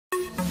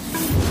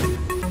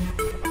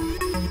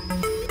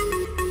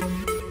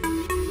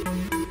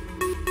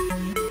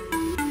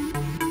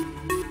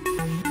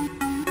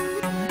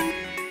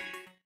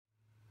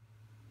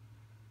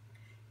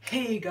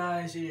Hey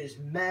guys, it is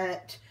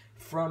Matt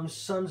from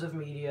Sons of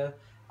Media.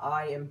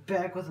 I am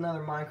back with another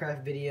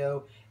Minecraft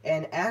video,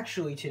 and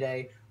actually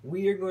today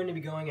we are going to be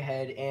going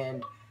ahead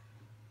and,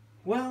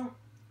 well,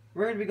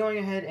 we're going to be going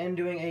ahead and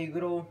doing a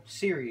little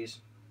series.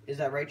 Is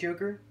that right,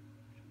 Joker?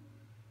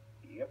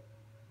 Yep.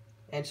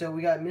 And so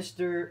we got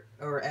Mr.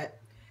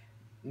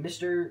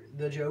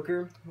 the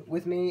Joker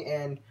with me,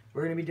 and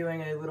we're going to be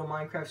doing a little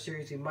Minecraft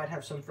series. We might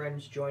have some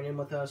friends join in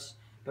with us,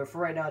 but for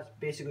right now it's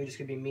basically just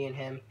going to be me and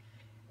him.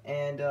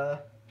 And,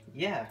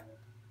 yeah,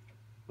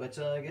 let's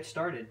get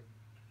started.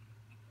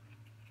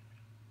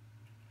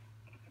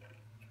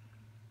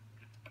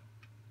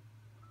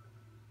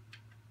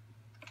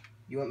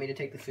 You want me to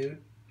take the food?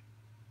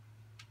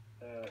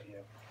 Yeah.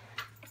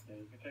 Yeah,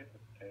 you can take the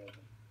potatoes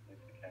and leave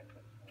the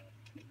cactus.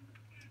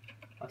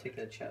 I'll take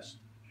the chest.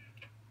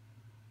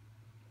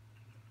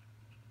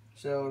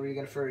 So, are we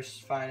gonna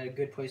first find a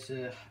good place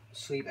to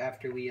sleep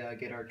after we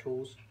get our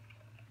tools?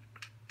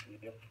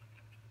 Yep.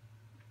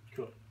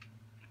 Cool.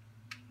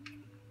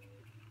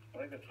 I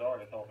think this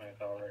dog is helping us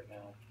out right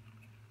now.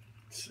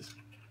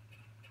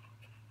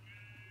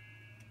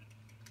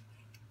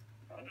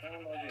 I'm kind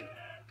of like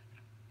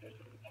it.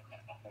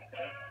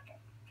 Okay.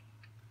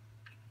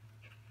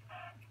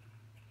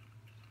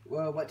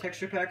 Well, what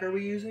texture pack are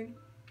we using?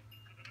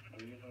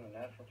 We're using the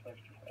natural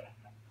texture pack.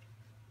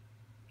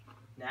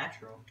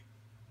 Natural.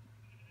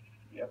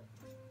 Yep.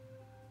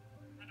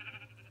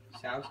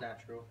 Sounds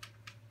natural.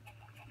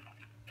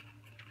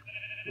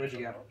 Where'd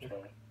you go?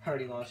 So. I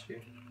already lost you.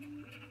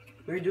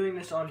 We're doing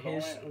this on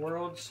his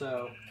world,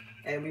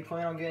 and we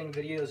plan on getting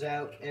videos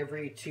out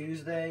every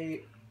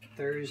Tuesday,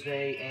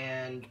 Thursday,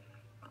 and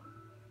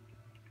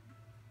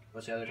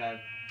what's the other time?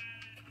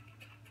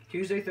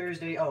 Tuesday,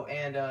 Thursday,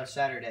 and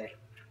Saturday.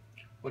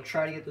 We'll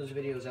try to get those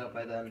videos out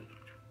by then.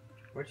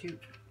 Where'd you?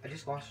 I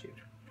just lost you.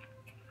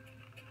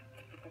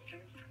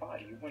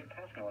 You went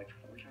past me like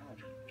 4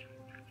 times.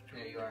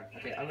 There you are.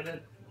 Okay, I'm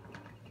gonna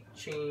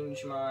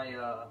change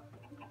my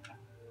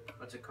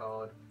what's it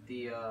called?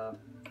 The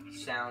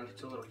sound.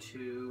 It's a little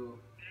too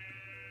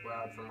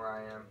loud from where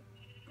I am.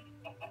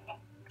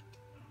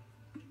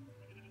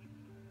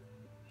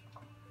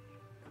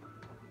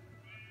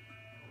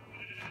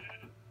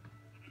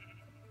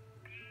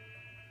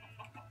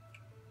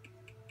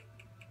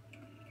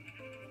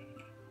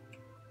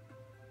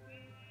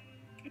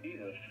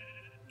 Jesus.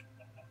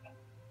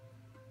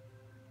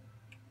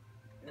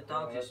 The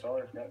dog just... That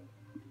dog's got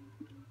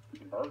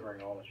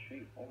burgering all the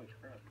sheep. Holy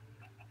crap.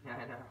 Yeah,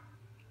 I know.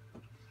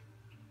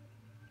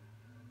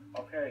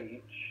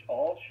 Okay,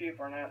 all sheep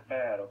are not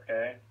bad,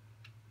 okay?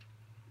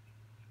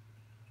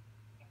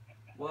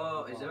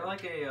 Whoa, is there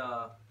like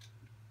a,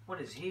 what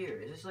is here?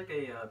 Is this like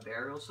a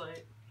burial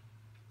site?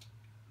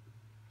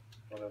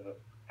 What is it?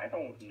 I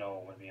don't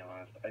know, to be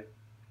honest.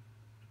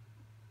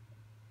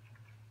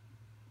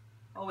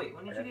 Oh wait,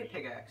 when did you get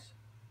pickaxe?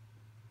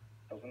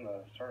 I was in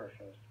the starter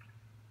chest.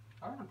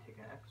 I don't have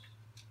pickaxe.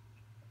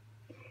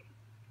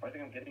 I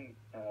think I'm getting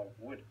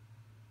wood.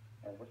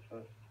 What's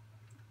this?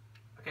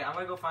 Okay, I'm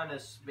gonna go find a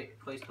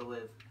place to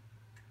live.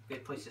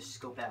 Good place to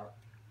scope out.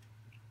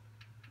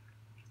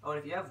 Oh, and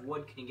if you have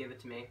wood, can you give it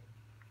to me?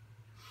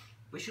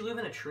 We should live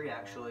in a tree,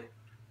 actually.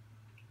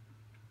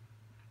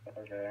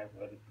 Okay,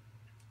 but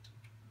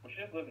we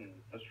should live in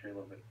this tree a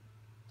little bit.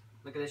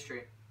 Look at this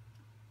tree.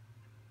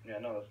 Yeah,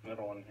 no, this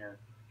middle one here.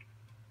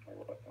 Wait,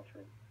 what? No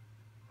tree.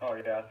 Oh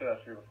yeah, I see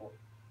that tree before.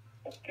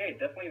 Okay,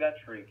 definitely that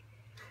tree.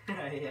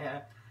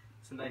 Yeah,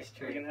 it's a nice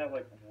tree. We can have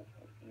like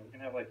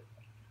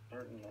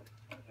certain.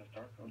 What is this,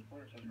 dark oak wood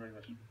or is this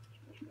regular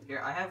spruce wood?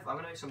 Here, I'm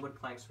gonna make some wood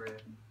planks for you.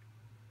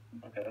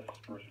 Okay, that's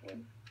spruce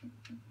wood.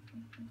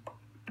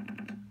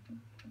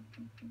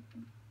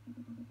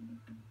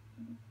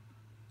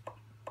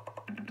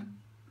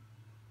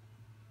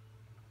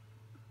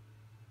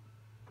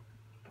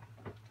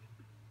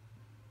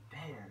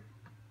 Man,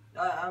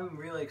 I'm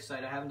really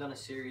excited. I haven't done a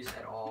series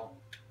at all.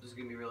 This is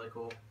gonna be really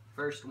cool.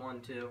 First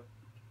one too,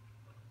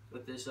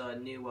 with this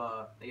new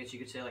I guess you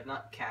could say, like,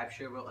 not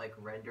capture but like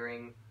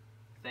rendering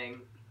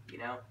thing, you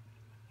know?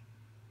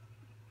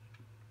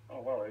 Oh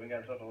wow, we even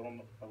got ourselves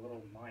a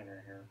little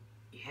miner here.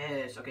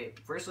 Yes. Okay.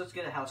 First, let's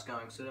get a house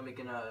going so then we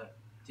can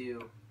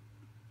do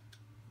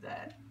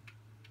that.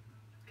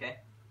 Okay.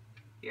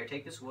 Here,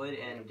 take this wood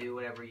and do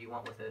whatever you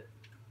want with it.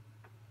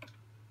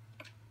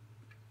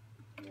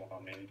 You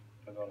want me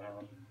to build a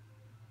house?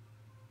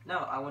 No,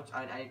 I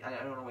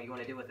don't know what you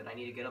want to do with it. I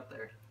need to get up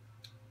there.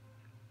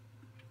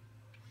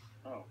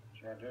 Oh, what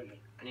you gotta do?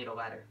 I need a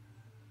ladder,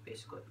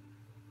 basically.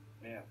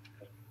 Yeah.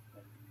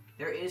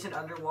 There is an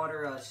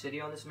underwater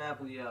city on this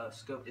map. We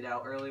scoped it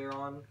out earlier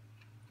on.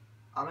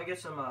 I'm gonna get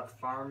some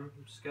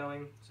farms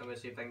going. So I'm gonna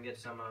see if I can get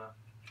some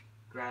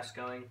grass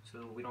going,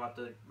 so we don't have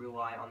to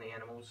rely on the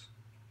animals.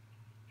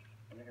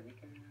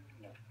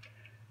 No.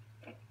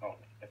 Oh,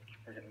 I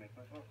forget to make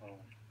myself.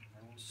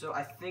 So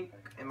I think,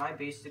 am I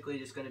basically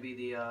just gonna be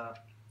the,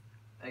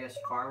 I guess,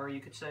 farmer,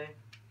 you could say?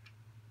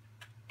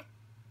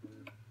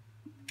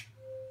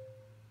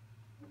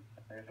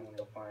 I guess I'm gonna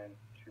go find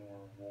 2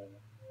 more wool.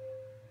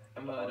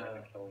 I'm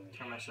gonna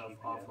turn myself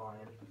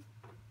offline.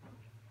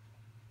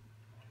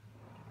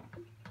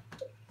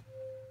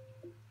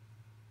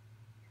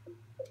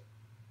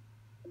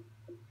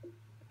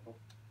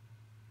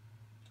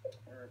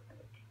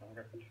 I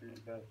got 2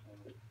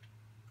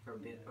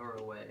 beds Or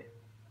away.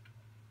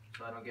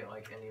 So I don't get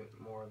like any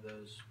more of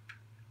those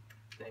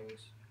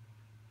things.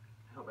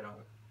 I hope I don't.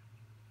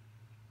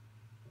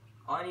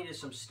 All I need is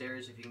some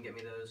stairs if you can get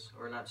me those.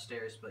 Or not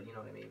stairs, but you know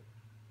what I mean.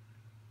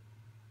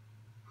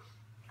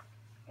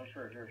 Oh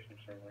sure, here's some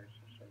stairs.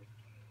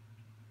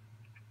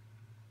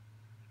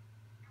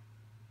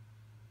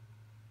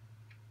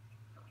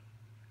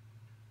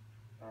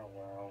 Oh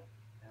wow.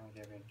 Now I'm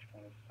giving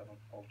 27.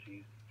 Oh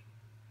jeez.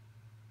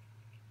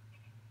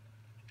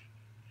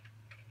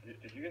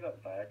 Did you get that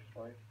lag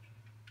spike?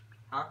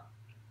 Huh?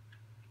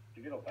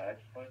 Did you get a lag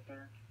spike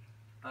there?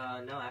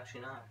 No,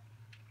 actually not.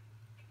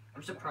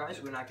 I'm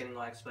surprised we're not getting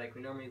lag spike.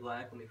 We normally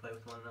lag when we play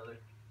with one another.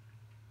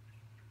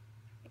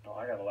 No,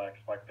 I got a lag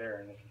spike there,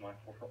 and this is my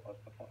 4 plus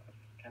the point. That's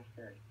kind of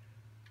scary.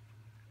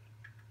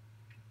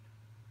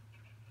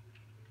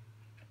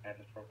 I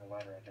just broke a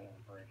ladder I didn't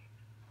want to break.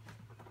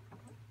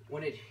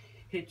 When it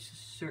hits a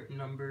certain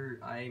number,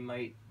 I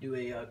might do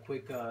a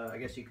quick, I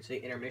guess you could say,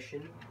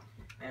 intermission.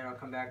 And I'll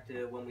come back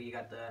to when we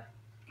got the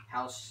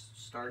house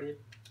started.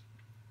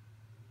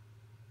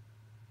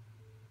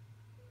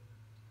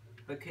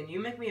 But can you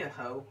make me a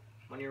hoe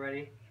when you're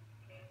ready?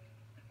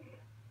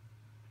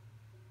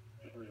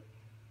 I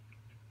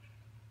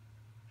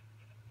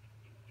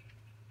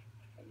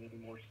need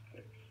more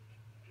sticks.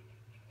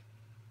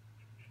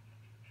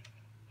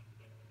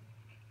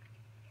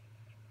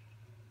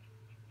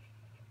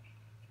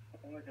 I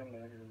feel like I'm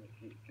gonna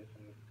get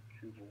some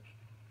cubal.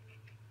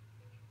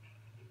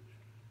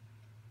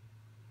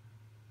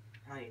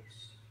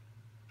 Nice.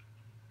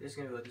 This is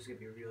gonna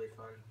be really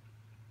fun.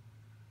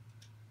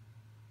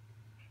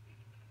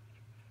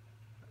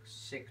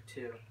 Sick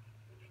too.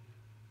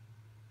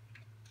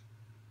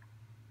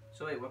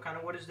 So wait, what kind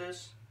of wood is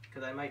this?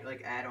 Because I might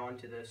like add on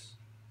to this.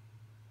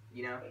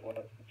 You know?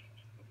 What?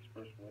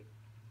 Spruce wood.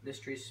 This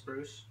tree's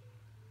spruce.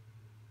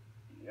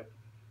 Yep.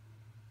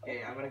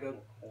 Okay, I'm gonna go.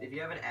 If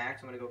you have an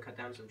axe, I'm gonna go cut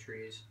down some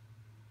trees.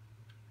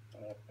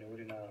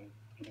 Building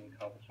getting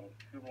cobblestone,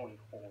 cubal and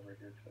coal over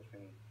here because I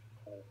think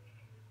coal.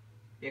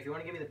 Yeah, if you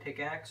want to give me the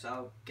pickaxe,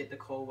 I'll get the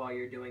coal while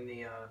you're doing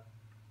the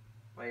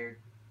while you're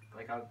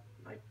like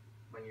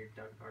when you're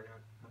done or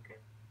not. Okay.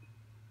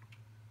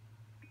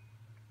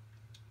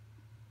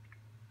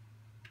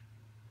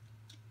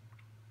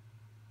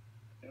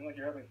 Seems like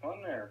you're having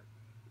fun there.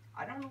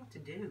 I don't know what to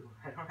do.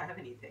 I don't have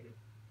anything.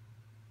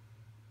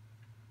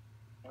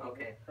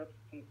 Okay.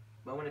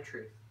 Moment of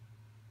truth.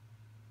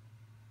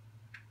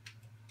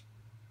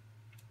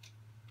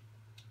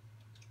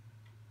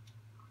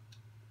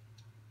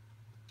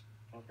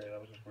 Okay, that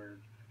was just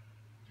weird.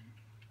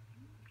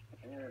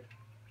 Weird.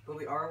 But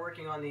we are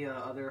working on the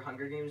other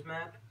Hunger Games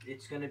map.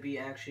 It's going to be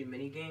actually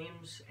mini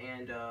games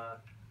and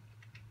a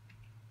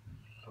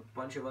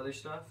bunch of other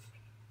stuff.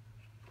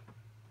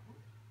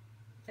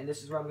 And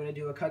this is where I'm going to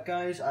do a cut,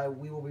 guys.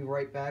 We will be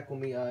right back when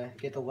we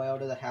get the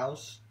layout of the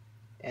house.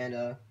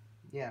 And,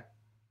 yeah.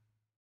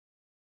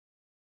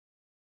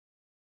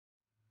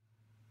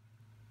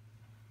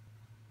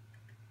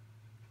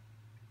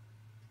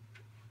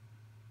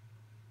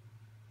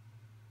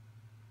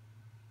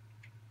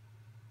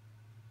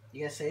 You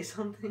gonna say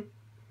something?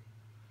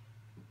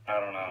 I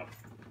don't know.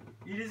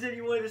 You just said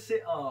you wanted to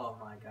say. Oh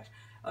my gosh.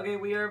 Okay,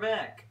 we are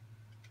back.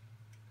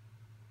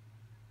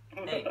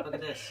 Hey, look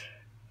at this.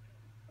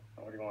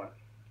 What do you want?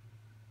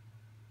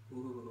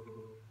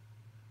 Ooh.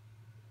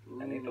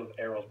 I need those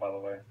arrows, by the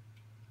way.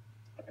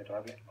 Okay, do I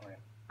have any? Oh, yeah.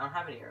 I don't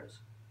have any arrows.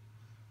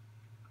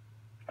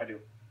 I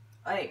do.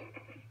 Hey.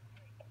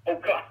 Oh,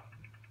 God.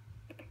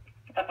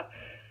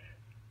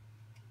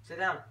 Sit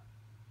down.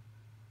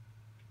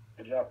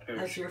 Good job, Pooch.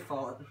 That's your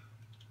fault.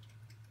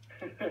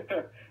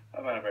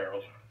 I'm out of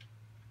arrows.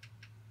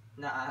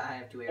 No, I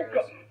have 2 arrows.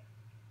 Oh, God.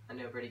 I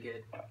know pretty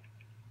good.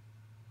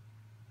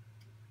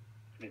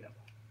 Give me that.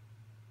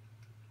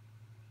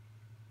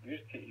 You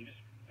just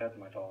fed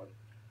my dog.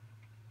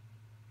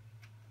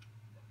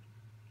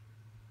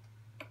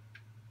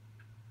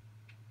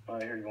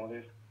 Alright, here, you want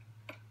these?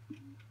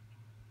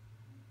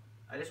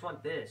 I just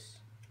want this.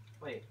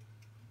 Wait.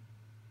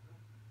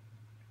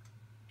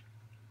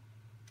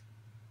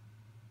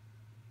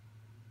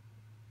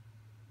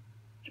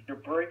 You're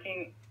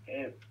breaking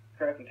a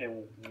crafting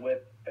table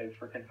with a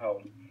freaking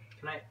hoe.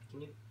 Can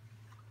you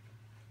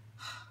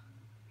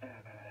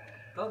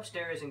go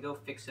upstairs and go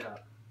fix it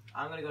up?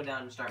 I'm gonna go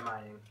down and start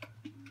mining.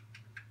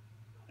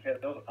 Okay,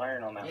 there was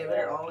iron on that wall.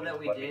 Yeah, all that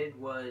we did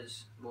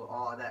was, well,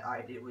 all that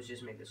I did was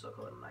just make this look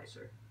a little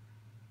nicer.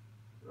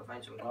 Go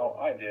find some coal.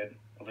 All I did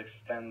was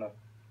extend the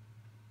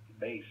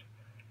base.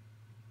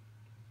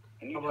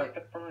 And you took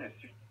the furnace.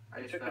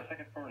 You took the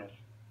second furnace.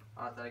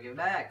 Oh, I thought I'd give it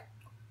back.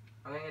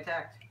 I'm getting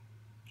attacked.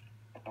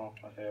 Oh,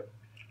 I see it.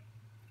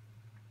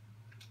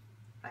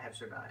 I have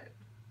survived.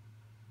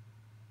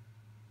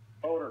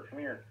 Boulder, come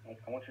here. I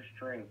want your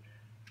string.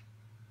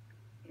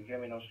 You gave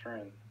me no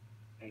string.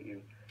 hate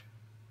you.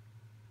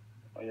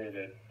 Oh yeah, you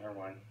did. Never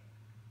mind.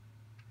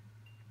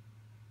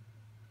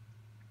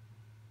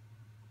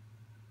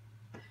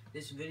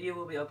 This video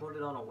will be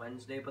uploaded on a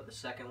Wednesday, but the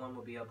second one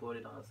will be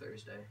uploaded on a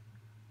Thursday.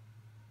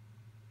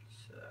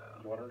 So.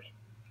 Waters?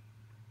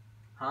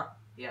 Huh?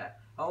 Yeah.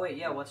 Oh wait,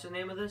 yeah. What's the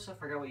name of this? I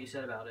forgot what you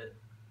said about it.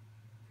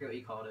 I forgot what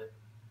you called it.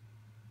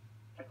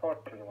 I call it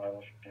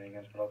survival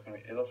shenanigans, but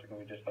it's also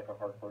gonna be just like a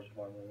hardcore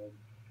survival mode.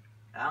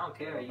 I don't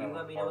care. You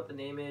let me know what the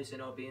name is,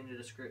 and it'll be in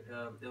the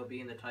it'll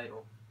be in the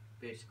title,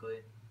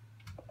 basically.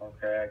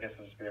 Okay, I guess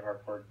it'll just be a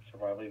hardcore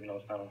survival, even though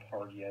it's not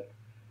hard yet.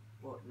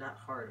 Well, not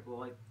hard. Well,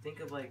 like think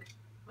of like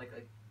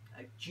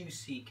a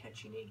juicy,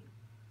 catchy name,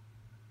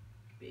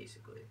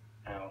 basically.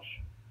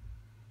 Ouch.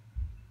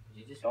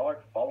 You just Dog,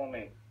 follow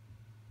me.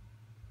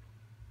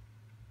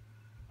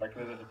 Like,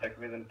 can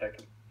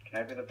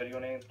I be the video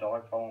name?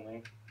 Dog, follow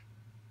me.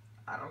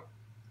 I don't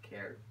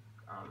care.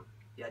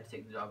 You have to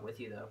take the dog with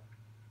you though.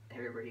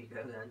 Everywhere you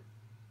go, then.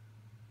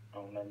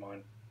 Oh, never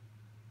mind.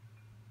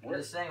 I'm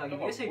just saying, like,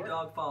 if you say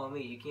dog, follow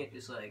me, you can't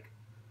just like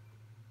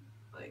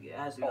it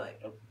has to be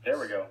like. Oh, there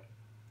we go.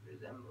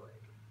 Resembling.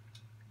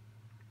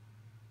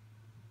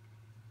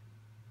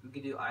 We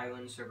could do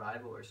island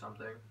survival or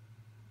something.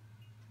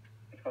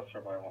 It's called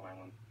Survival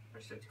Island.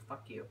 Or so,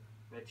 fuck you.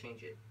 I'm gonna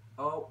change it.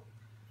 Oh,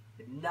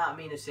 did not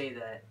mean to say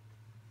that.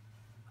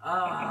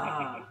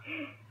 Ah.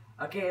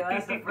 Okay, well,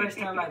 that's the first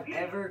time I've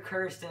ever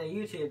cursed in a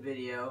YouTube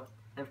video.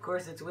 And of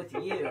course, it's with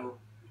you.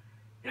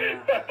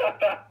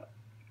 Yeah.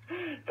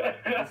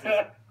 This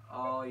is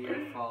all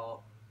your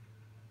fault.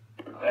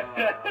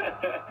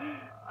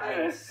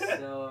 I'm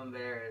so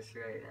embarrassed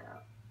right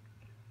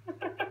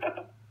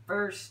now.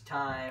 First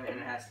time, and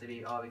it has to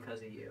be all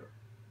because of you.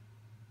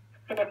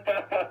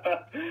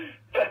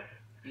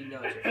 You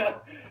know it's your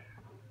fault.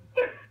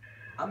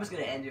 I'm just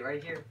gonna end it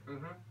right here.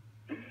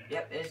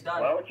 Yep, it's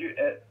done. Why would you?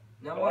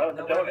 No more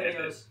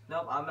videos.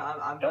 Nope,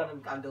 I'm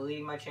done. I'm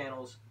deleting my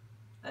channels.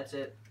 That's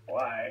it.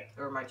 Why?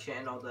 Or my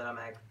channel that I'm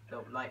at.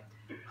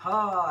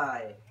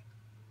 Hi.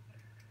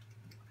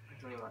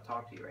 I don't even want to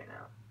talk to you right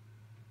now.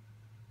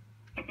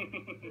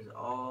 It's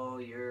all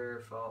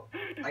your fault.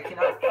 I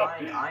cannot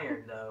find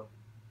iron though.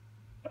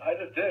 I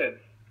just did.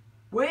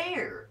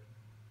 Where?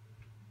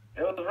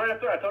 It was right up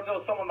there. I told you there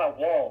was someone on that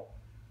wall.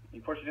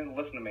 Of course, you didn't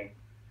listen to me.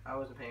 I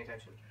wasn't paying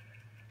attention.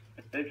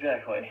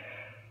 Exactly.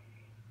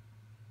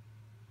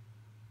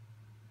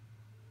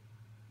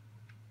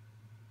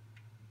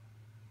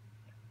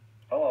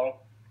 Hello.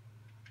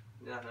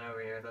 Nothing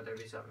over here. I thought there'd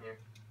be something here.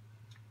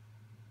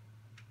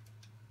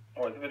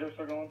 Oh, is the video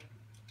still going?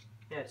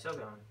 Yeah, it's still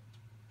going.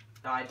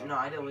 No,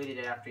 I deleted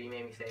it after you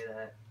made me say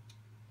that.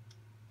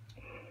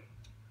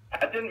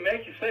 I didn't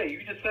make you say it. You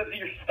just said it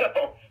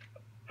yourself.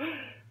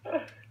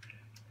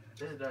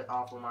 This is the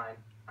awful mind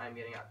I'm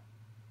getting up.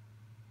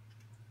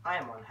 I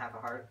am on half a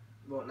heart.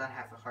 Well, not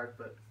half a heart,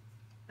 but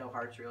no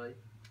hearts really.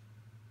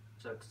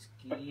 So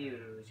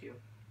excuse you.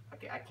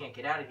 Okay, I can't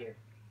get out of here.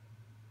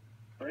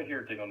 Right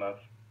here, Dingle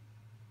Nuts.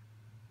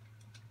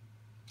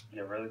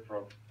 You really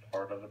broke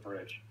part of the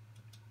bridge.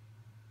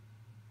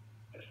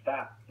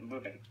 Stop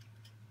moving.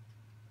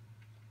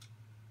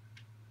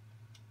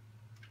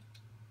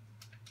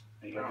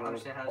 I don't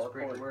understand how this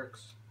bridge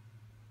works.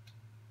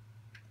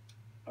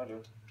 I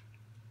do.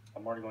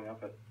 I'm already going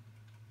up it.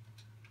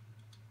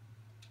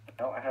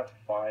 Now I have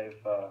 5,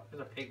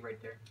 There's a pig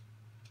right there.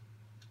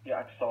 Yeah,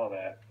 I saw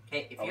that.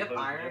 Hey, if you have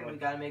iron, we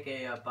gotta make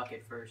a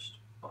bucket first.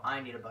 Well,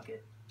 I need a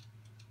bucket.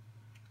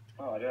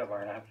 Oh, I do have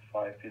iron. I have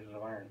 5 pieces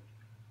of iron.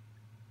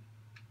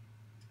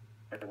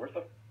 Okay, where's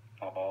the...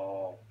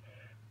 Oh...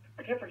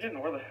 I keep forgetting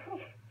where the hell...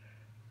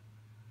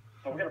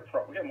 Oh, we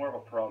got more of a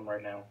problem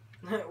right now.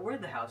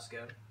 Where'd the house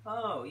go?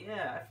 Oh,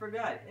 yeah, I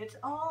forgot. It's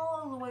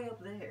all the way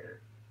up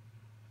there.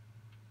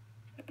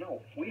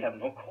 No, we have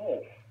no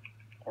coal.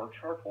 Or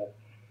charcoal.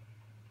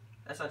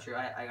 That's not true.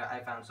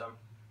 I found some.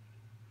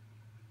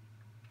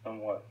 Some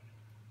what?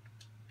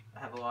 I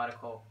have a lot of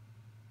coal.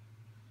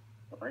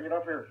 Bring it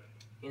up here.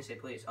 You can say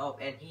please. Oh,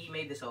 and he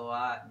made this a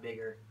lot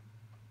bigger.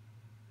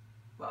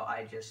 Well,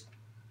 I just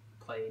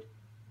played.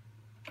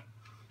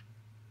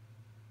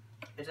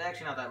 It's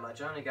actually not that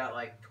much. I only got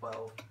like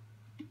 12.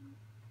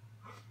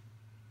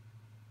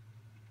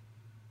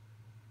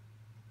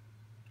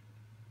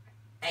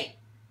 Hey!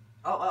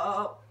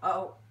 Oh.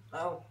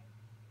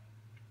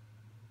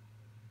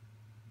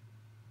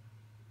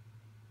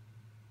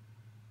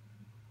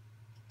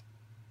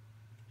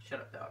 Shut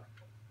up, dog.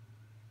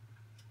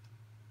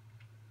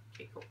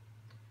 Okay, cool.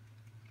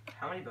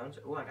 How many bones?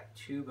 Oh, I got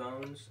 2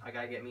 bones. I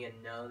gotta get me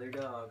another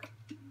dog.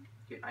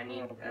 Dude, I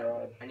need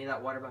I need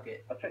that water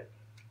bucket. I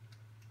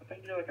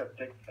think you're like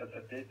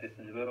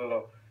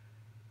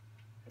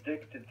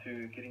addicted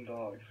to getting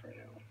dogs right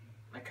now.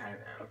 I kind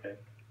of am. Okay.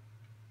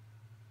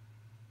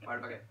 Water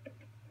bucket.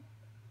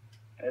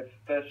 It's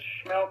the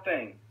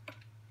schmelting.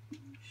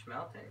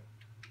 Schmelting.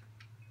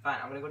 Fine,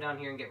 I'm gonna go down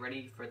here and get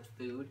ready for the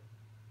food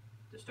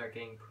to start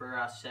getting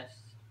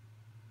processed.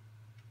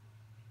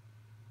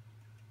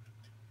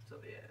 So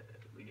yeah,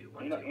 we do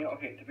one.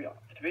 Okay. To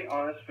be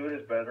honest, food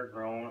is better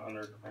grown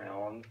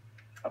underground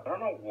I don't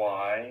know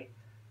why,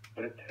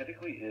 but it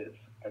technically is.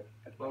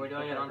 Well, we're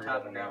doing it on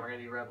top of ground. We're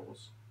gonna be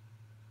rebels.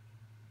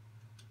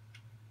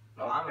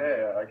 Well,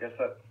 okay, I guess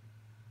that.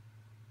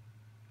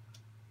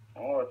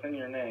 Oh, it's in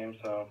your name,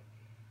 so.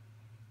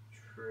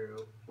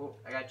 True. Oh,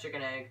 I got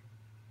chicken egg.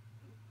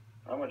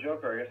 I'm a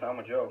joker. I guess I'm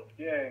a joke.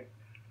 Yay.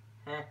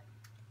 Heh.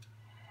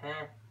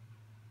 Heh.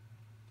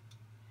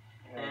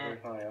 Yeah, very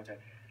funny. Okay.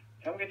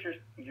 Come get your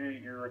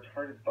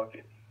retarded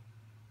bucket.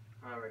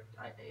 Alright.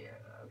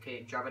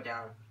 Okay, drop it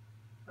down.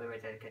 I'll be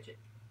right there to catch it.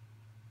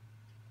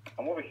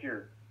 I'm over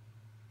here.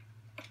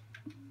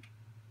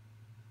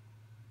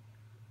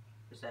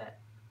 What's that?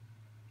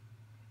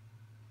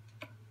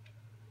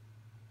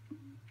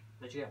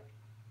 Where'd you go?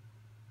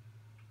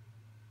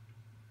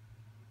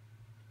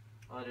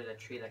 Oh, there's that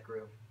tree that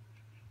grew.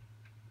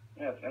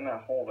 Yeah, it's in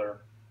that hole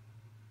there.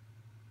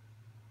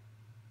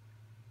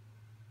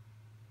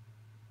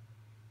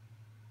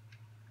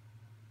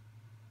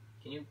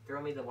 Can you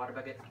throw me the water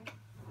bucket?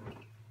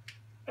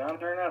 Down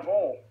there in that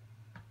hole.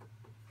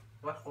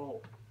 What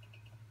hole?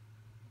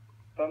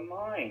 The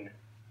mine.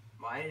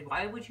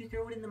 Why would you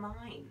throw it in the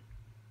mine?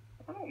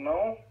 I don't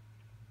know.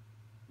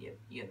 You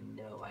have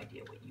no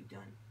idea what you've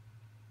done.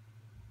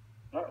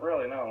 Not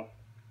really, no.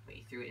 But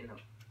you threw it in the...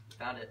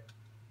 Found it.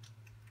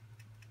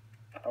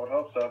 I would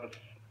hope so if it's...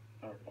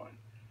 Never mind.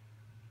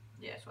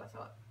 Yeah, that's what I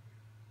thought.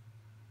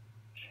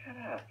 Shut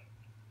up.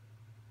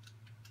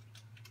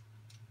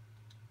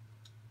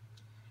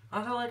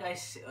 I felt like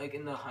like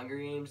in the Hunger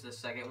Games, the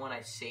second one,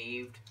 I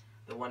saved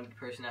the one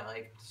person that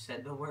like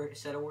said a word.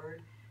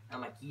 And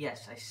I'm like,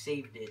 yes, I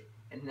saved it,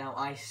 and now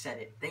I said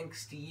it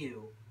thanks to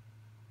you.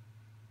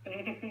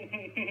 Never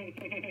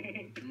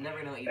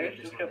know what you did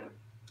this one.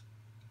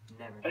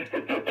 Never.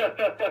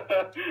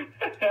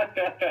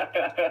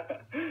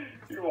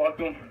 You're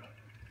welcome.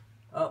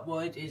 Well,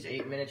 it is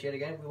 8 minutes yet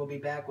again. We will be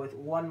back with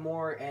one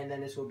more, and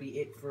then this will be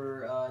it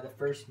for the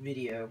first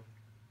video.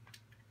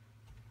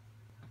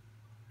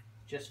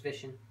 Just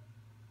fishing.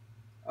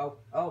 Oh,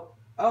 oh,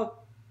 oh!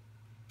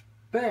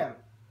 Bam!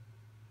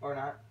 Or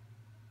not.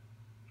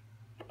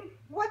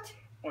 What?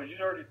 Oh, you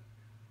already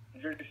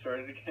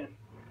started again?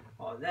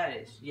 Oh, that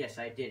is... Yes,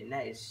 I did, and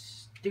that is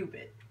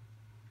stupid.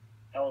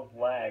 That was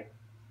lag.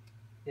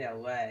 Yeah,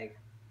 lag.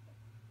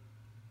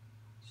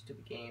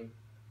 Stupid game.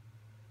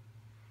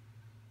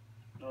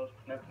 No,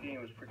 that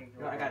game was freaking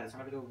No, I got this.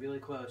 I'm gonna go really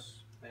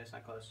close. Wait, it's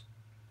not close.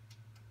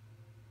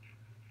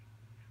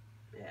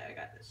 Yeah, I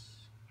got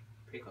this.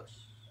 Pretty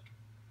close.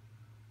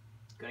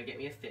 Gonna get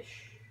me a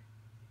fish.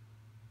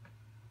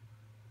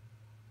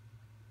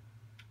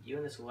 You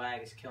and this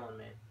lag is killing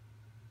me.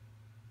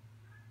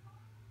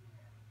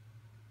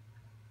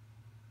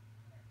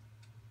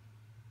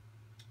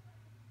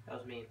 That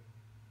was mean.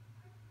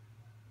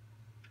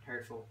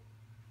 Hurtful.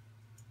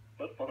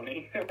 That's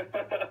funny.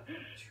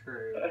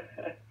 True.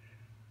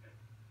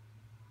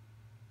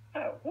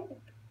 Oh, whoa.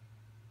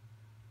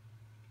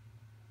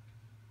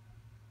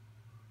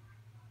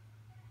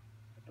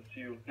 That's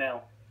you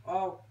now.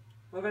 Oh,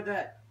 look at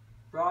that.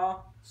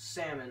 Raw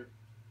salmon.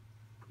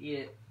 Eat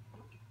it.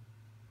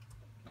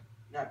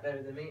 Not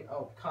better than me?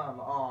 Oh, come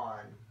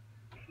on.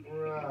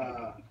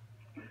 Bruh.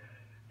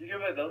 You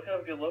give it, that was kind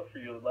of a good look for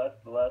you, the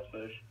last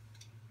fish.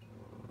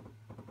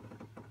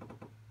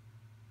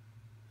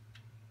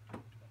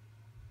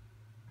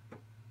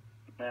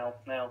 Now.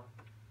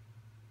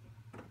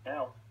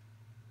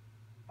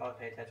 Oh,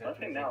 pay attention. When I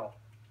say now.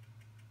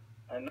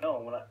 I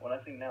know, when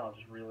I say now, I'm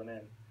just reeling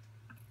in.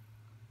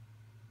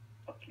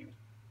 Fuck you.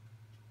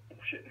 Oh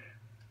shit.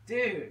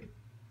 Dude!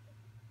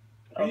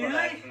 That was Really? an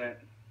accident.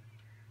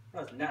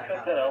 That was not a Cut that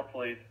compliment. out,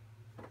 please.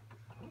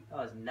 That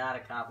was not a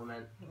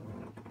compliment.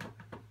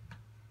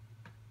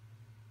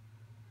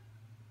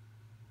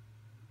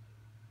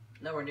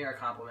 Nowhere near a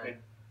compliment. Wait.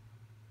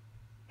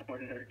 We're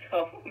near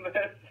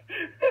compliments.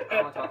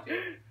 I want to talk to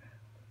you.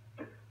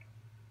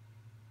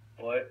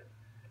 What?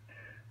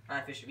 How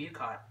many fish have you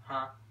caught,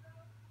 huh?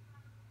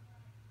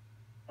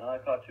 I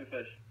caught 2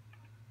 fish.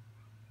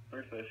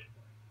 3 fish.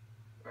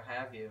 Or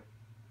have you?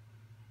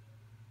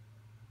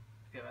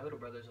 Okay, my little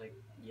brother's like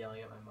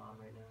yelling at my mom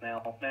right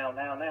now.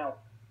 Now.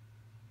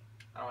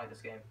 I don't like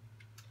this game.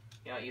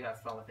 You know what, you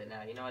have fun with it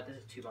now. You know what, this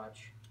is too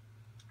much.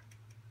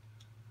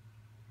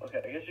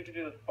 Okay, I guess you could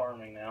do the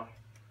farming now.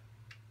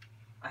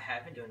 I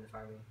have been doing the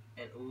farming.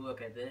 And ooh, look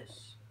at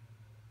this.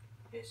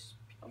 It's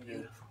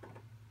beautiful.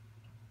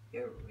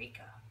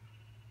 Eureka.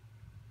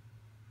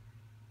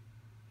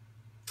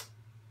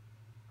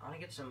 I want to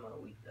get some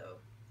wheat though.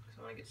 Because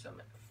I want to get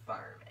some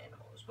farm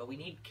animals. But we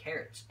need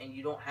carrots. And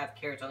you don't have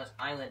carrots on this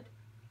island.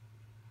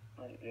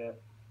 Not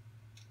yet.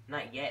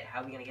 Not yet.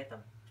 How are we going to get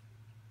them?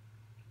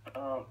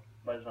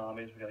 By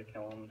zombies, we gotta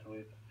kill them until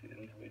they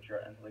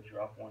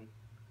drop one.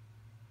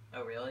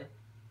 Oh, really?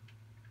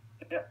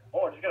 Yeah.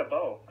 Oh, I just got a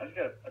bow. I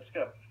just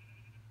got a...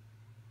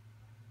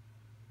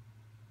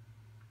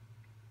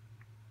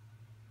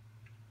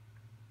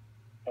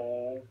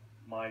 Oh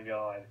my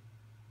god.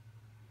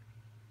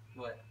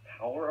 What?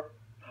 Power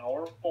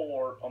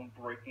 4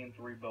 Unbreaking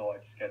 3 bow I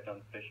just got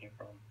done fishing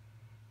from.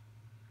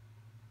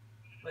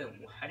 Wait,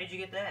 how did you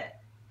get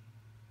that?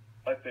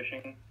 By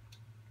fishing.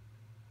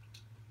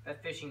 By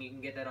fishing, you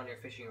can get that on your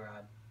fishing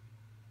rod.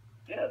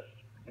 Yes,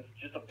 it's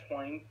just a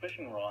plain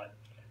fishing rod.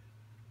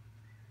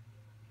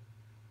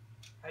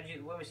 How'd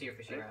you? Let me see your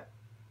fishing rod.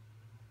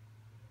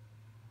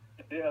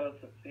 See how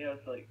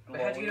it's like.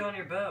 But how'd you get it on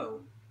your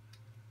bow?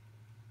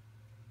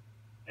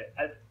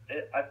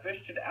 I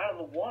fished it out of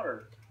the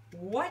water.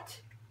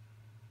 What?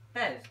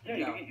 That is,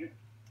 yeah, no.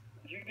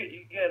 you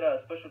get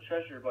a special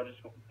treasure by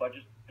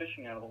just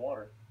fishing out of the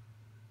water.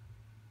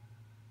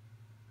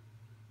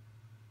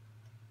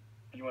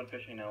 You went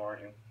fishing now,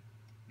 aren't you?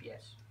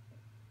 Yes.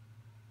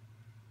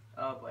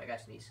 Oh boy, I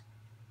got sneeze.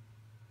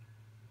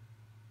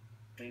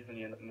 Sneeze and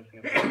you end up missing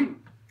a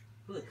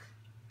fish.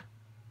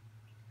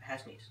 I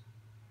have sneeze.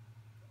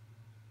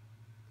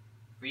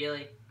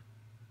 Really?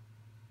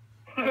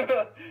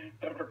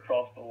 Never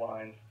cross the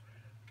lines.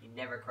 You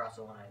never cross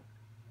the line.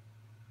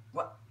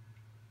 What?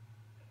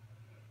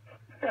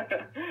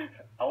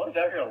 I was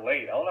out here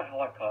late. I don't know how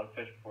I caught a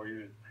fish before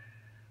you.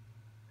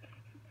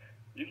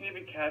 You can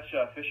even catch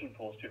fishing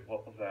poles too.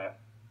 What was that?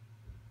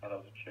 Oh, that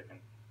was a chicken.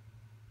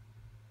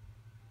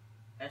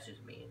 That's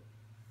just mean.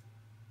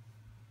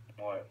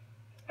 What?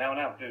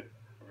 Now, dude.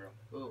 For real.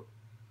 Ooh.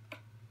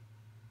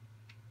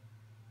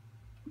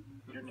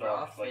 Your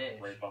Raw dog's fish.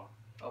 like right behind.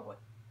 Oh boy.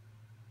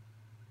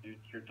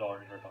 Your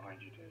dog is right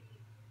behind you, dude.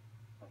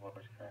 My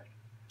voice cracked.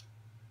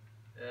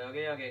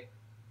 Okay.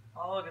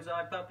 Oh look, it's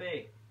my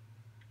puppy.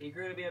 He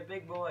grew to be a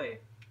big boy.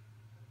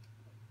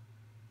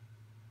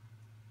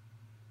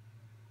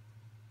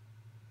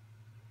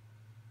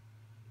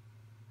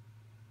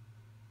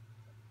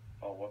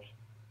 Oh, whoops.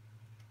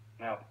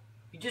 Now.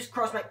 You just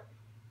crossed my...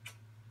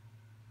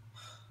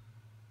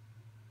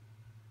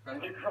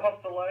 You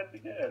crossed the lines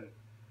again.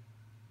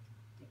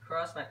 You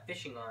crossed my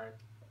fishing line.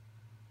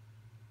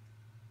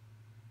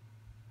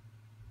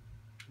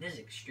 This is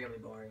extremely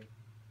boring.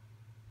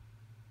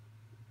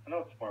 I know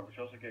it's boring, but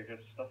you also get good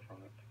stuff from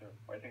it too.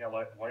 Why do you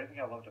think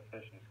I love to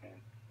fish in this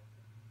game?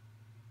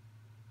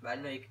 But I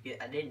didn't know you could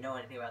get... I didn't know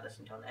anything about this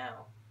until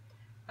now.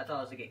 I thought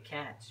it was to get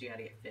cats, so you had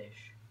to get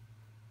fish.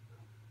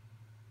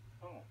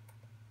 Oh.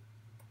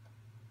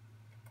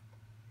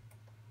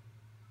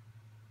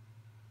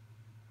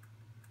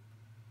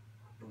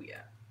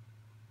 Booyah.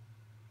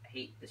 I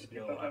hate this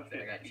yellow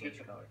outfit. I gotta change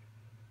the color.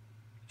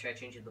 Try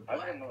changing the black.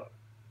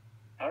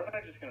 How did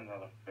I just get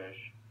another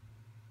fish?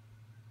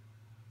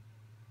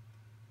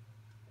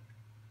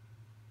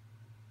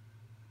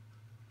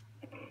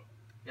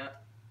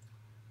 Yep.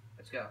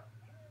 Let's go.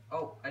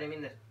 Oh, I didn't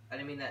mean this. I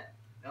didn't mean that.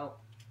 No.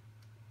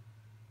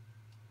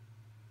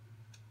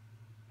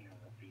 Animal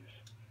abuse.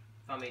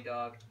 Funny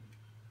dog.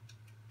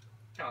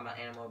 Talking about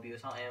animal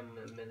abuse. I'll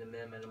animal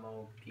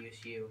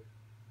abuse you.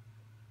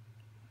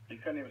 You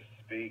couldn't even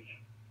speak.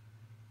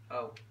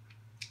 Oh.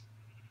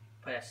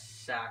 Put a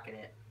sock in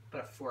it.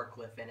 Put a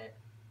forklift in it.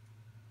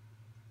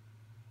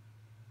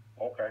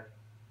 Okay.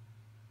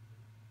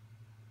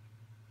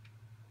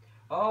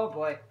 Oh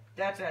boy.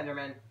 That's an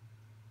Enderman.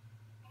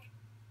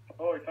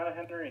 Oh, we found a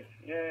Henry.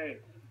 Yay.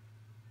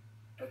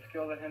 Let's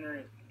kill the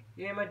Henry.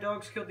 Yeah, my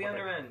dogs killed the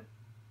Enderman.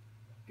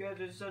 You guys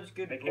are such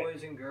good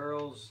boys and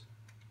girls.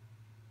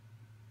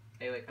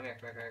 Hey, wait, come here.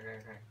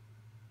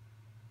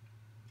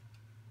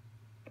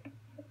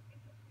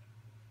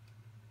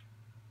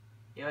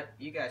 You know what?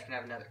 You guys can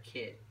have another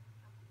kid.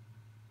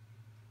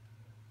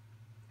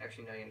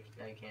 Actually, no,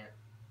 you can't.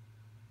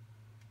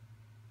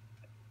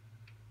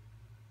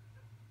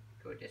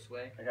 Go this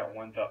way. I got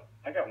one dog.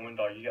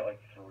 You got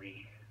like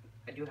 3.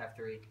 I do have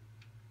 3.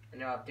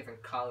 And they'll have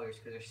different colors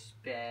because they're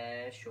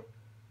special.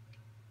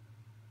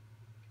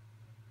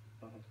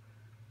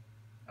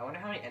 I wonder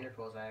how many ender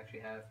pearls I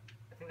actually have.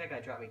 I think that guy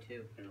dropped me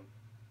 2.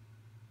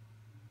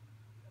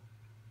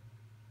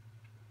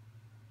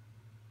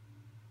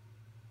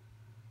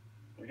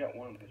 We got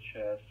one in the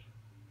chest.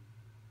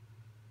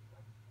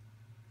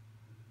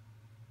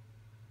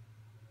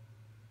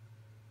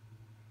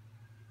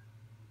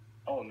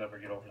 I'll never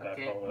get over that.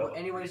 Okay, well,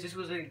 anyways, this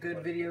was a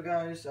good video,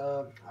 guys.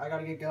 I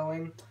gotta get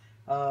going.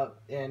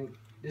 And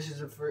this is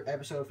the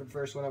episode for the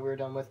first one that we were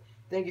done with.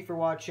 Thank you for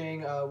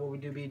watching. We'll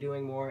be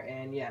doing more.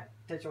 And yeah,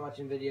 thanks for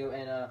watching the video,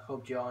 and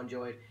hope you all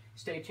enjoyed.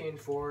 Stay tuned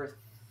for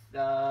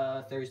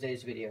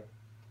Thursday's video.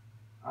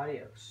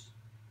 Adios.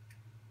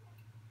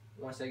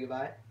 You want to say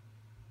goodbye?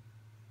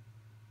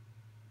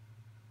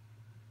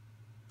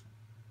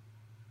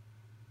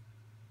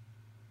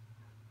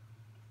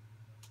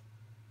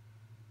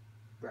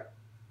 Right.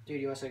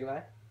 Dude, you want to say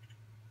goodbye?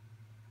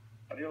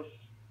 Adios.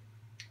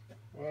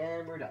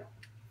 And we're done.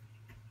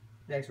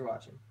 Thanks for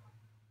watching.